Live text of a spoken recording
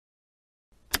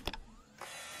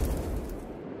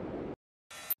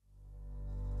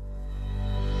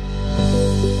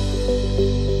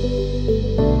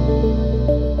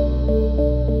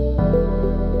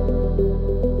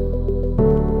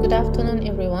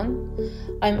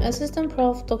everyone. I'm Assistant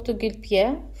Prof. Dr.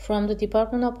 Gulifeiya from the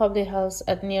Department of Public Health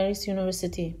at nearest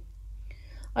university.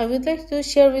 I would like to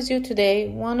share with you today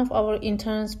one of our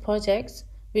interns projects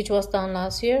which was done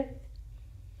last year.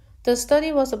 The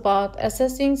study was about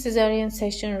assessing cesarean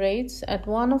section rates at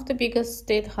one of the biggest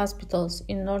state hospitals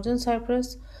in northern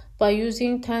Cyprus by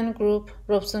using 10-group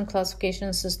Robson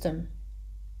classification system.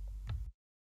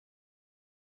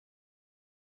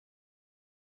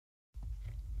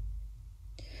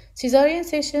 Cesarean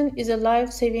section is a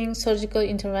life-saving surgical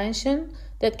intervention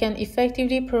that can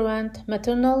effectively prevent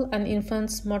maternal and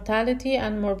infant mortality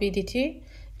and morbidity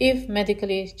if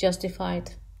medically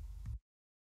justified.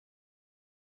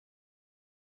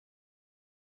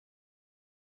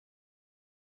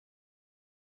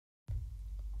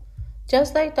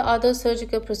 Just like the other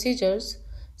surgical procedures,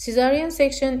 cesarean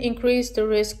section increases the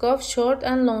risk of short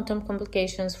and long-term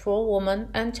complications for woman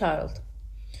and child.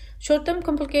 Short-term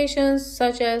complications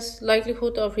such as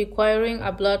likelihood of requiring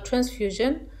a blood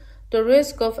transfusion, the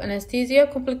risk of anesthesia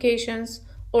complications,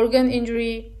 organ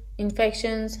injury,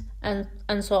 infections, and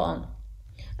so on.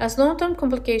 As long-term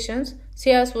complications,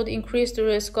 CS would increase the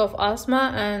risk of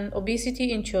asthma and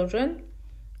obesity in children,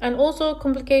 and also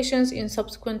complications in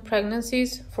subsequent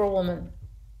pregnancies for women.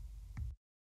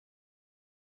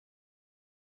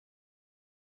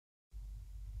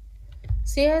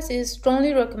 CS is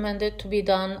strongly recommended to be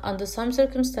done under some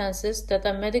circumstances that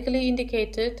are medically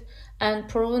indicated and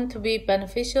proven to be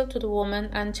beneficial to the woman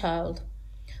and child.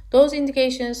 Those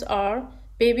indications are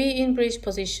baby in breech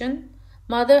position,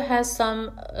 mother has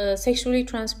some sexually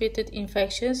transmitted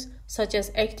infections such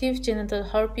as active genital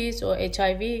herpes or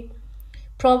HIV,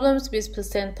 problems with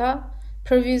placenta,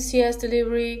 previous CS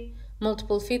delivery,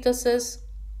 multiple fetuses,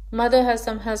 mother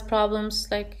has problems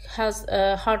like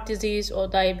heart disease or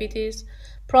diabetes,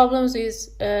 problems with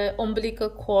umbilical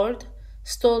cord,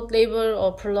 stalled labor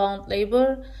or prolonged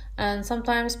labor, and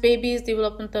sometimes babies'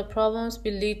 developmental problems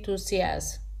will lead to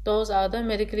CS. Those are the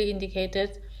medically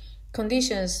indicated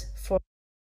conditions for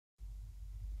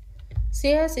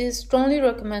CS is strongly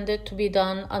recommended to be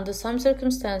done under some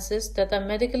circumstances that are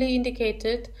medically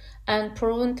indicated and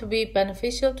proven to be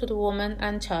beneficial to the woman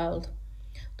and child.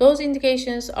 Those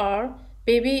indications are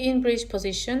baby in breech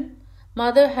position,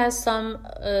 mother has some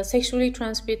sexually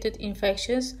transmitted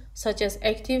infections such as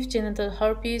active genital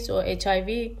herpes or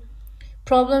HIV,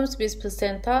 problems with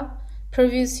placenta,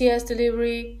 previous CS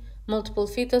delivery, multiple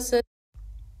fetuses.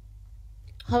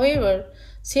 However,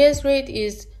 CS rate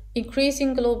is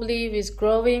increasing globally with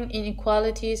growing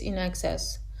inequalities in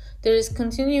access. There is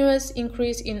continuous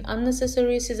increase in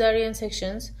unnecessary cesarean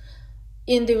sections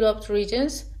in developed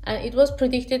regions, and it was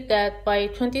predicted that by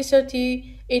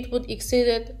 2030 it would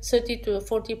exceed 30 to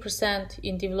 40%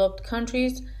 in developed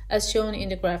countries as shown in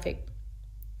the graphic.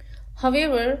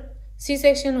 However,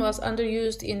 C-section was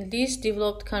underused in least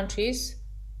developed countries,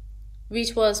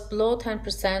 which was below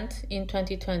 10% in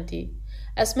 2020.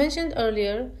 As mentioned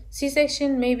earlier,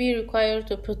 C-section may be required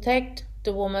to protect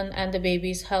the woman and the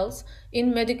baby's health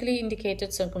in medically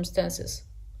indicated circumstances.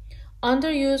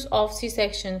 Underuse of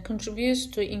C-section contributes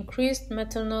to increased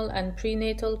maternal and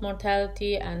prenatal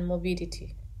mortality and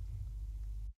morbidity.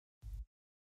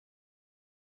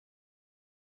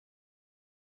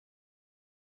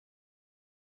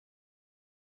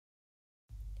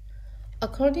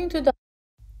 According to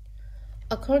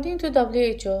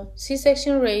WHO,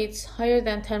 C-section rates higher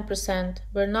than 10%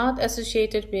 were not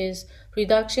associated with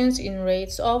reductions in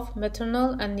rates of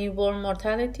maternal and newborn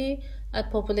mortality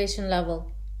at population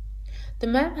level. The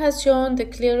map has shown the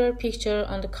clearer picture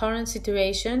on the current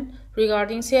situation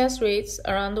regarding CS rates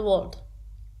around the world.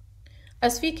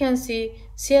 As we can see,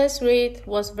 CS rate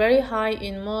was very high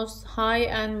in most high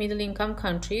and middle income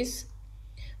countries,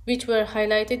 which were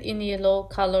highlighted in yellow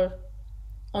color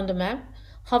on the map.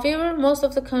 However, most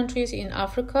of the countries in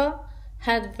Africa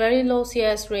had very low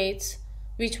CS rates,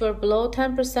 which were below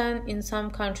 10%, in some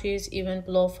countries even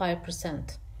below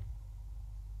 5%.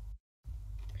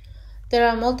 There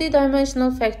are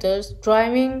multidimensional factors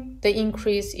driving the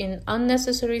increase in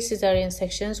unnecessary cesarean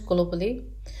sections globally.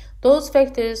 Those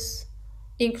factors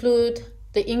include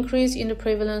the increase in the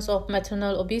prevalence of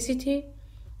maternal obesity,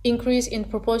 increase in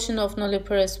proportion of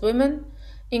nulliparous women,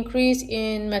 increase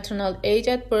in maternal age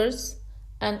at birth,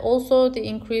 and also the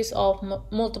increase of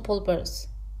multiple births.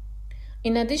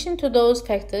 In addition to those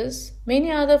factors, many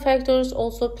other factors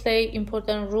also play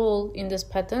important role in this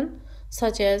pattern,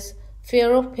 such as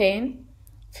fear of pain,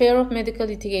 fear of medical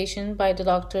litigation by the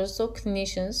doctors or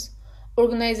clinicians,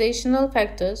 organizational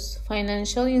factors,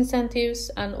 financial incentives,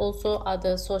 and also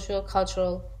other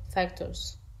social-cultural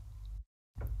factors.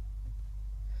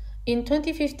 In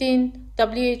 2015,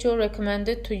 WHO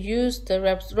recommended to use the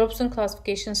Robson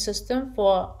classification system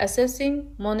for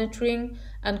assessing, monitoring,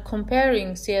 and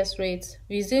comparing CS rates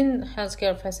within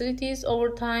healthcare facilities over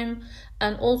time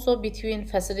and also between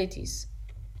facilities.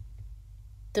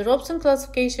 The Robson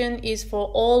classification is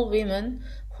for all women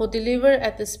who deliver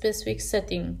at a specific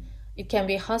setting. It can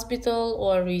be hospital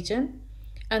or region,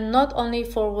 and not only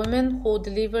for women who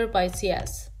deliver by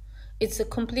CS. It's a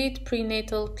complete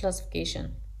prenatal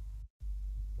classification.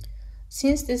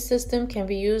 Since this system can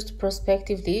be used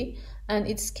prospectively and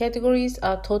its categories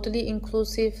are totally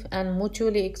inclusive and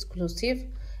mutually exclusive,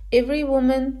 every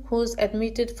woman who is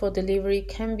admitted for delivery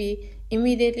can be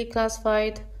immediately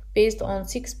classified based on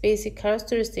 6 basic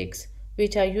characteristics,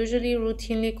 which are usually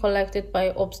routinely collected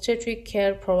by obstetric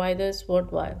care providers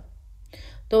worldwide.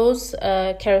 Those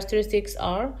characteristics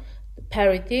are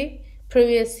parity,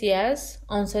 previous CS,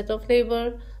 onset of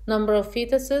labor, number of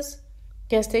fetuses,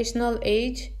 gestational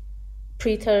age,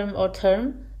 preterm or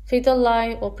term, fetal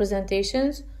lie or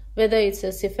presentations, whether it's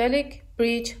a cephalic,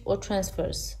 breech, or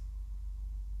transverse.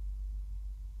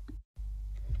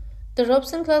 The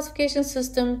Robson classification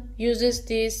system uses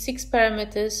these 6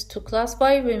 parameters to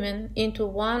classify women into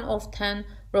one of 10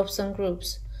 Robson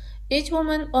groups. Each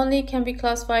woman only can be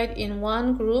classified in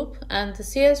one group, and the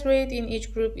CS rate in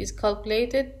each group is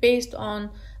calculated based on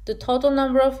the total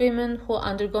number of women who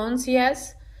undergone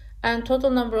CS and total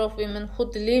number of women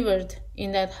who delivered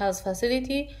in that health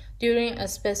facility during a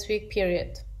specific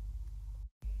period.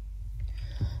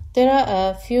 There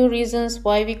are a few reasons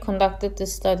why we conducted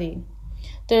this study.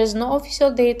 There is no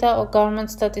official data or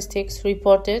government statistics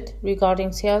reported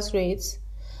regarding CS rates.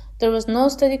 There was no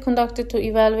study conducted to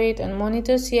evaluate and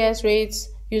monitor CS rates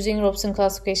using Robson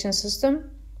classification system.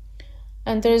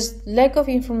 And there is lack of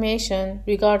information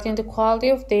regarding the quality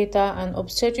of data and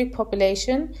obstetric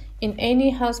population in any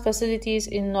health facilities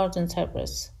in Northern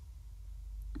Cyprus.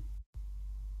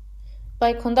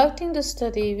 By conducting the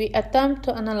study, we attempt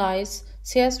to analyze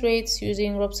CS rates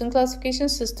using Robson classification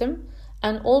system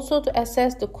and also to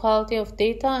assess the quality of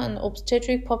data and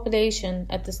obstetric population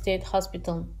at the state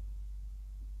hospital.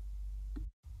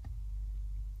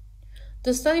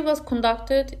 The study was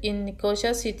conducted in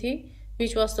Nicosia city,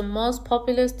 which was the most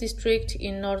populous district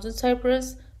in Northern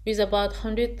Cyprus with about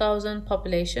 100,000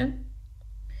 population.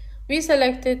 We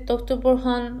selected Dr.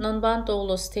 Burhan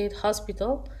Nanbantoğlu State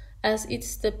Hospital as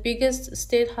it's the biggest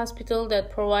state hospital that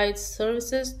provides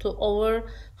services to over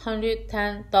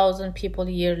 110,000 people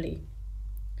yearly.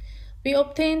 We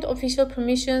obtained official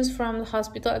permissions from the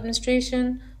hospital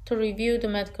administration to review the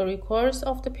medical records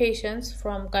of the patients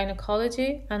from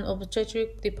gynecology and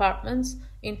obstetric departments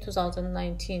in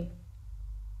 2019.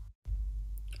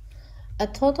 A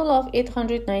total of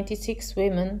 896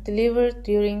 women delivered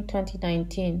during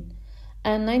 2019,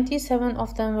 and 97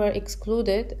 of them were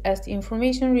excluded as the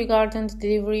information regarding the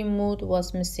delivery mood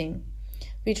was missing,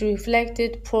 which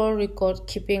reflected poor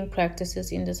record-keeping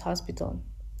practices in this hospital.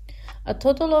 A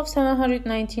total of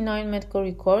 799 medical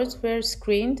records were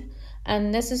screened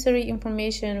and necessary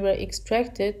information were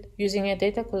extracted using a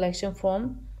data collection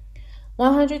form.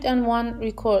 101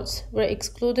 records were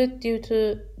excluded due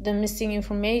to the missing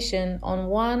information on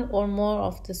one or more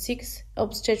of the 6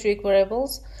 obstetric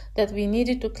variables that we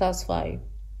needed to classify.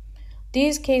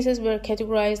 These cases were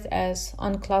categorized as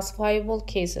unclassifiable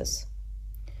cases.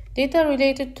 Data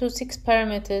related to 6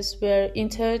 parameters were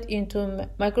entered into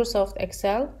Microsoft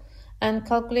Excel and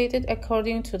calculated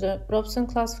according to the Robson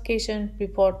classification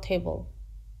report table.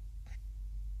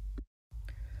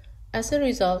 As a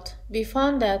result, we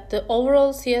found that the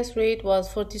overall CS rate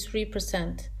was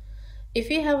 43%. If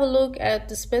we have a look at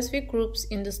the specific groups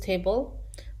in this table,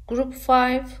 Group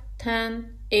 5,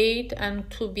 10, 8, and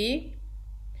 2B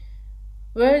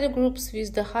were the groups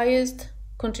with the highest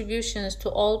contributions to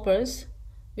all births,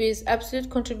 with absolute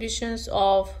contributions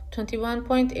of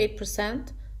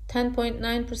 21.8%,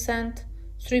 10.9%,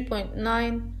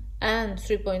 3.9%, and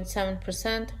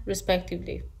 3.7%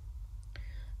 respectively.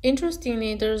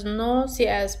 Interestingly, there is no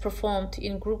CS performed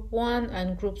in Group 1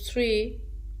 and Group 3,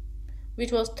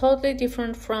 which was totally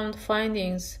different from the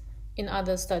findings in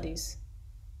other studies.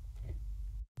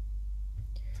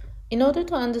 In order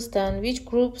to understand which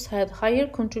groups had higher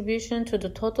contribution to the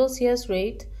total CS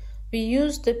rate, we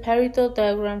used the parietal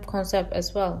diagram concept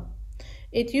as well.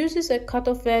 It uses a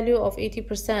cutoff value of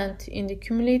 80% in the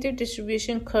cumulative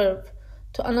distribution curve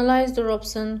to analyze the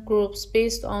Robson groups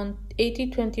based on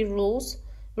 80-20 rules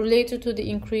related to the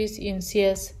increase in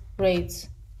CS rates.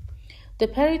 The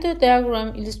parietal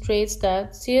diagram illustrates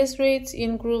that CS rates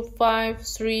in Group 5,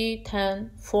 3,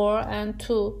 10, 4, and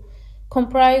 2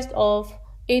 comprised of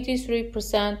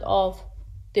 83% of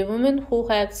the women who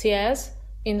had CS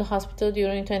in the hospital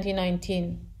during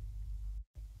 2019.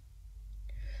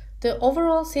 The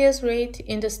overall CS rate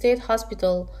in the state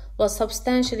hospital was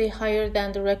substantially higher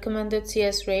than the recommended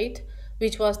CS rate,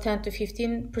 which was 10 to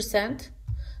 15%.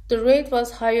 The rate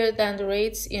was higher than the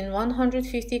rates in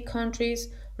 150 countries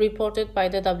reported by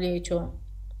the WHO.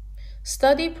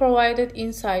 Study provided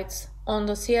insights on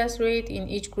the CS rate in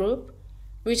each group,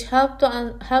 which help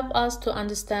us to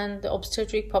understand the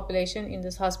obstetric population in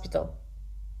this hospital.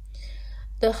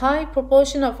 The high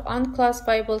proportion of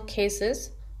unclassifiable cases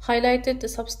highlighted the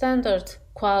substandard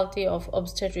quality of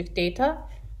obstetric data.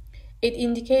 It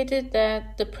indicated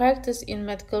that the practice in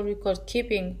medical record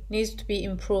keeping needs to be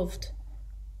improved.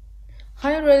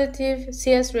 High relative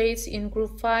CS rates in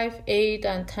Group 5, 8,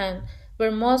 and 10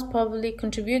 were most probably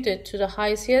contributed to the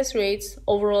high CS rates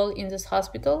overall in this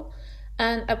hospital,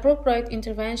 and appropriate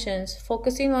interventions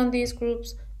focusing on these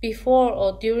groups before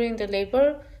or during the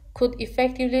labor could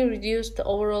effectively reduce the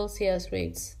overall CS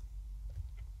rates.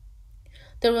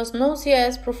 There was no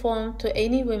CS performed to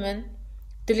any women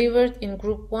delivered in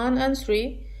Group 1 and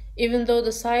 3, even though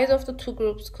the size of the two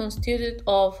groups constituted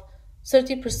of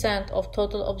 30% of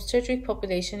total obstetric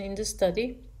population in the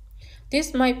study.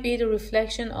 This might be the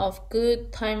reflection of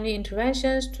good, timely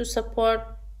interventions to support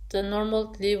the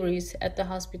normal deliveries at the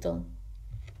hospital.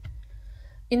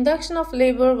 Induction of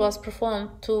labor was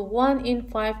performed to 1 in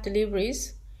 5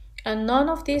 deliveries, and none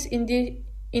of these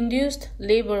induced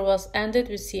labor was ended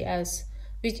with CS,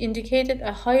 which indicated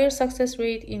a higher success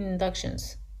rate in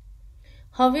inductions.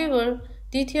 However,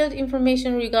 detailed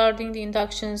information regarding the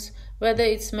inductions, whether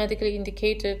it's medically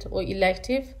indicated or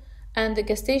elective, and the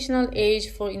gestational age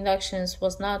for inductions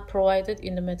was not provided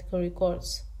in the medical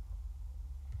records.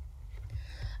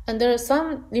 And there are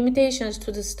some limitations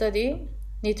to the study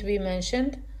need to be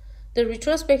mentioned. The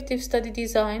retrospective study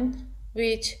design,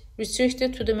 which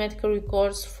restricted to the medical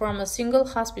records from a single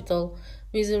hospital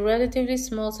with a relatively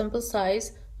small sample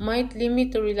size, might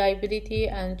limit the reliability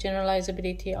and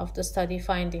generalizability of the study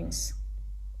findings.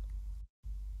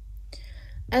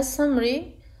 As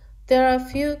summary, there are a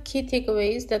few key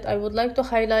takeaways that I would like to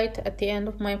highlight at the end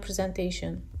of my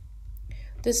presentation.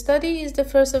 The study is the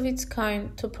first of its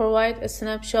kind to provide a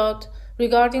snapshot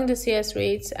regarding the CS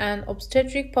rates and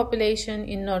obstetric population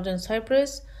in northern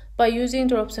Cyprus by using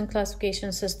the Robson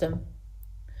classification system.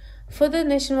 Further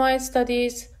nationwide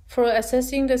studies for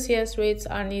assessing the CS rates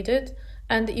are needed,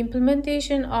 and the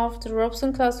implementation of the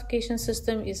Robson classification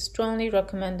system is strongly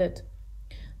recommended.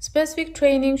 Specific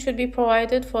training should be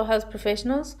provided for health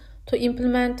professionals to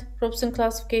implement Robson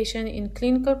classification in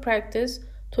clinical practice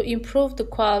to improve the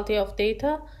quality of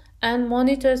data and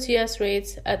monitor CS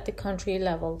rates at the country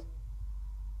level.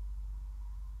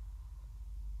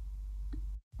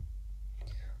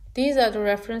 These are the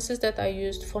references that I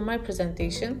used for my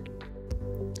presentation.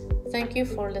 Thank you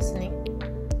for listening.